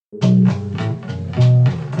Where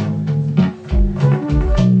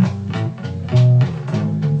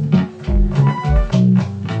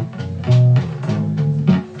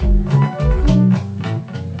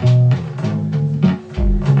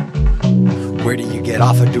do you get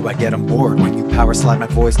off, or do I get on board? When you power slide my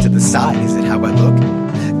voice to the side, is it how I look?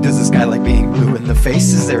 Does the sky like being blue in the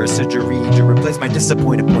face? Is there a surgery to replace my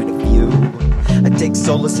disappointed point of view? I take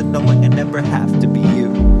solace in knowing I never have to be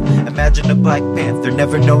you. Imagine a Black Panther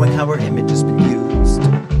never knowing how her image has been used.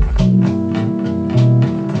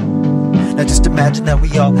 Now just imagine that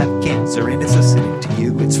we all have cancer and it's listening to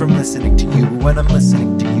you. It's from listening to you. When I'm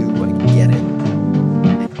listening to you, I get it.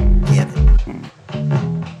 I get it.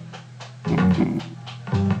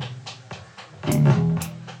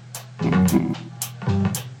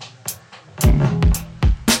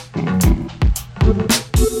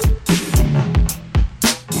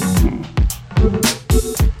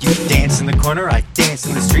 You dance in the corner, I dance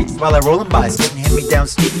in the streets while I roll them by, spitting hand-me-down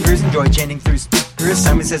speakers, enjoy chanting through speakers.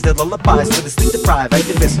 Simon says that lullabies for the sleep deprived. I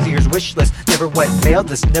did this year's wish list, never wet mailed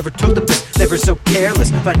never took the piss, never so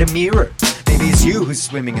careless. Find a mirror, maybe it's you who's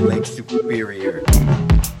swimming in Lake Superior.